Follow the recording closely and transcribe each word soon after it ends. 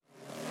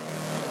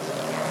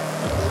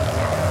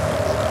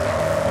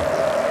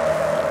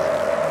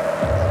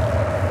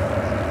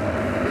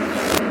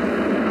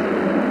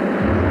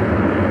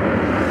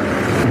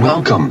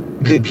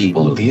Welcome, good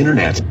people of the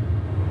internet.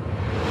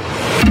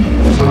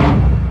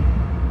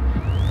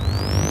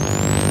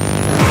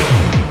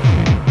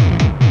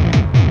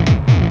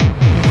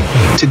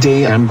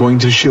 Today I'm going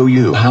to show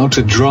you how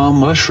to draw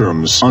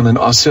mushrooms on an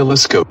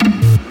oscilloscope.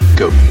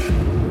 Go,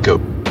 go,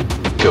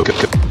 go, go, go,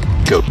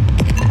 go,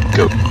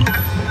 go,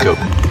 go,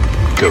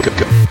 go,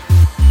 go.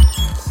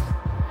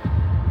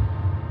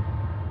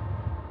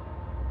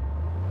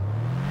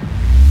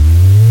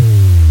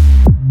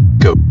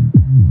 Go,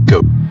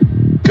 go,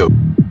 go,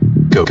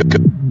 go, go,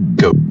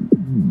 go,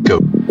 go, go,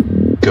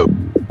 go,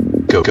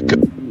 go,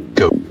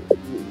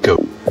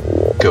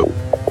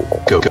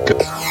 go, go, go,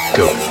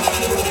 go,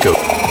 go,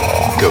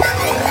 go,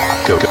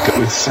 go, go, go,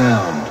 with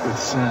sound, with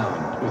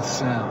sound, with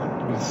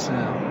sound, with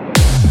sound.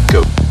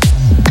 Go,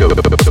 go,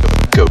 go, go, go,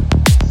 go,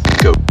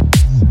 go,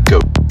 go,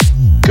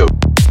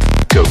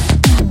 go, go,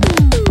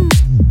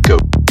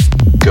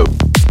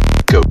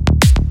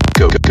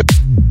 go, go,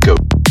 go,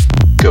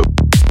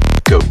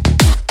 go,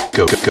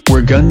 go, go.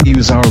 We're gonna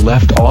use our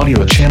left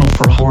audio channel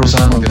for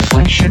horizontal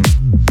deflection,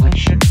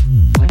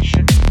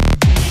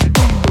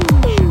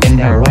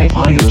 and our right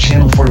audio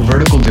channel for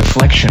vertical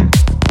deflection.